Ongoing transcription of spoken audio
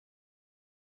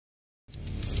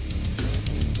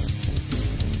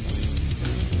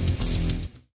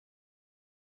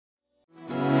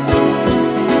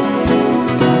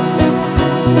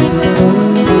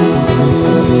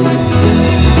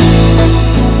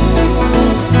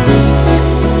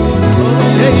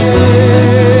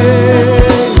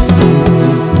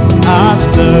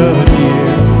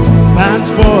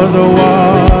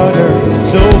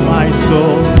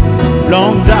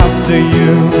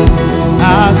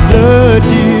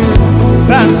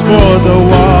pants for the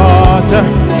water,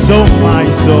 so my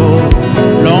soul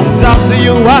longs after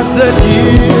you as the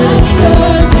deer.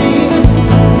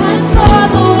 Pants for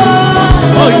the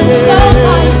water, so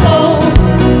my soul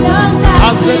longs after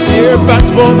as the deer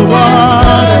pants for the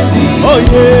water. Oh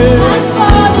yeah. Pants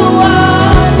for the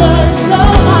water, so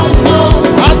my soul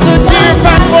As the deer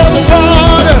pants for the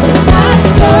water. As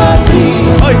the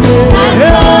deer oh yeah. pants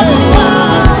for the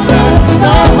water,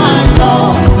 so my soul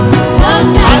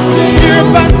longs after as the deer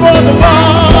pants for the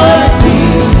water.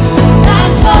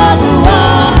 Pants for the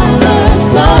water,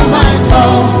 so my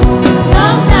soul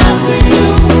longs after you.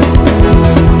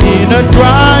 In a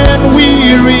dry and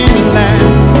weary land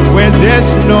where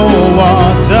there's no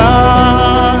water,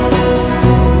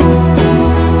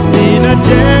 in a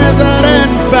desert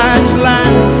and parched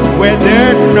land where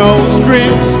there are no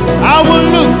streams, I will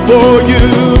look for you.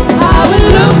 I will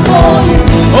look for you.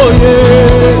 Oh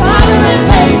yeah. Father and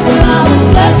maker, I will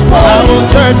search for I will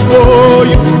search for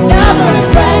you. Lover and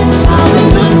friend, I will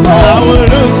look for I will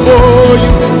look for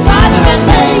you. Father and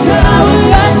maker, I will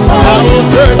search for I will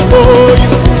search for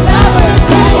you. Lover and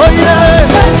friend, Oh yeah.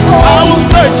 I will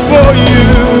search for you.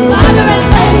 Father and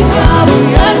maker, I will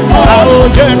yearn for I will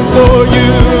yearn for you.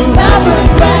 Lover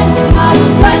and friend, I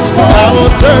will search for I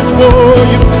will search for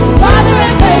you. Father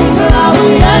and maker, I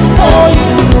will yearn for you.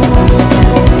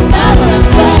 Lover and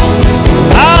friend,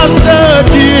 As the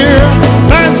deer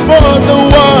pants for the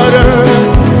water,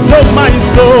 so my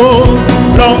soul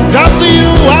longs after you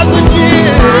as the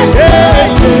deer.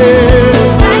 Yeah,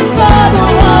 yeah. thanks for the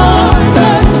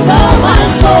water, so my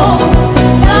soul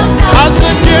longs As after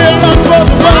the deer longs for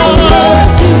the water.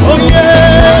 Oh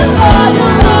yeah. Thanks for the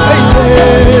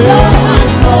water, so my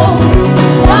soul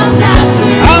longs after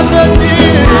you. As the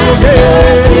deer.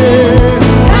 Yeah.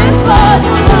 Thanks for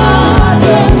the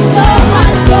water, so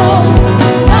my soul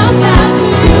longs after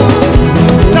you.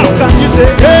 Now can you say,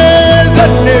 hey, the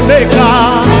name maker.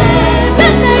 Is the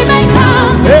name maker?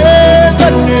 Hey, the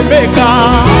name maker.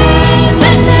 Is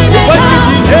the name When you maker?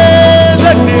 see, hey,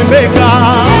 the name maker.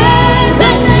 Is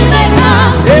the name maker?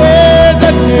 Hey, the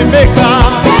name maker.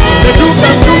 The do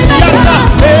can do theater.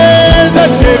 Hey, the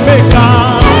name maker.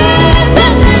 Is the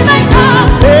name maker?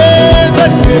 Hey, the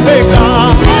name maker.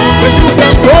 When you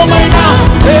can go my now.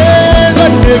 Hey, the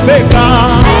name maker.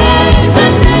 Is the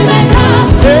name maker?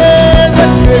 Hey, the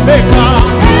name maker.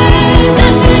 Is the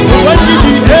name When you maker?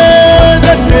 see, hey,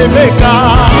 the name maker.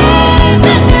 Is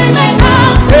the name maker?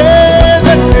 Hey,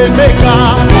 the name maker.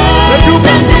 The do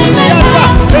can do theater.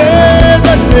 Hey,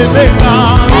 the name maker.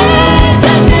 Is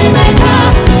the name maker?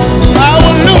 I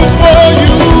will look for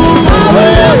you. I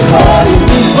will look for you.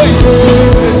 Oh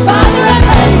yeah. Father and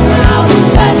maker, I will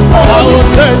search for I you. will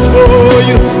search for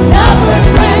you. Lover and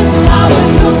friend, I will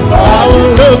look for I you.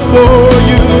 will look for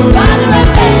you. Father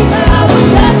and maker, I will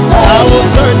search for I will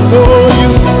you. search for you.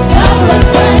 Lover and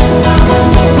friend, I will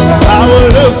look for I will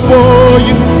look for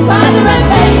you. Father and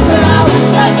maker, I will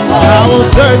search for I will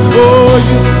search for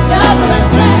you. Lover and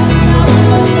friend, I will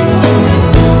look for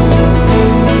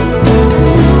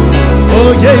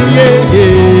Oh yeah, yeah,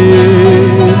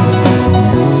 yeah.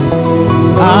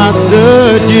 As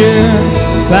the deer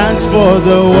pants for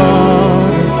the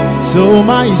water, so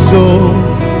my soul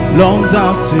longs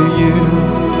after you.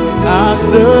 As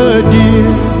the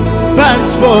deer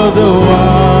pants for the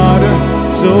water,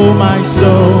 so my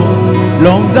soul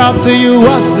longs after you.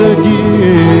 As the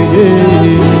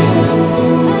deer.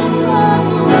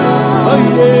 Oh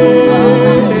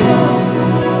yeah.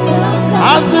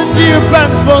 As the deer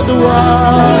pants for the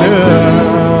water,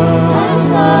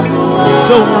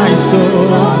 so my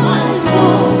soul.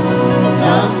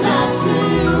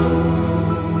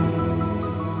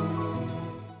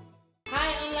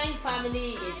 Hi online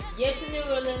family, it's Yetini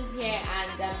Rollins here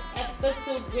and I'm ever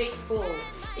so grateful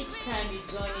each time you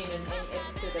join in on any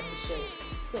episode of the show.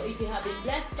 So if you have been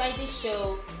blessed by this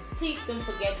show, please don't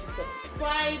forget to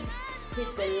subscribe,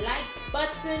 hit the like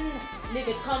button, leave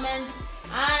a comment,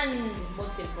 and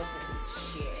most importantly,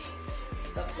 share.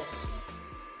 God bless you.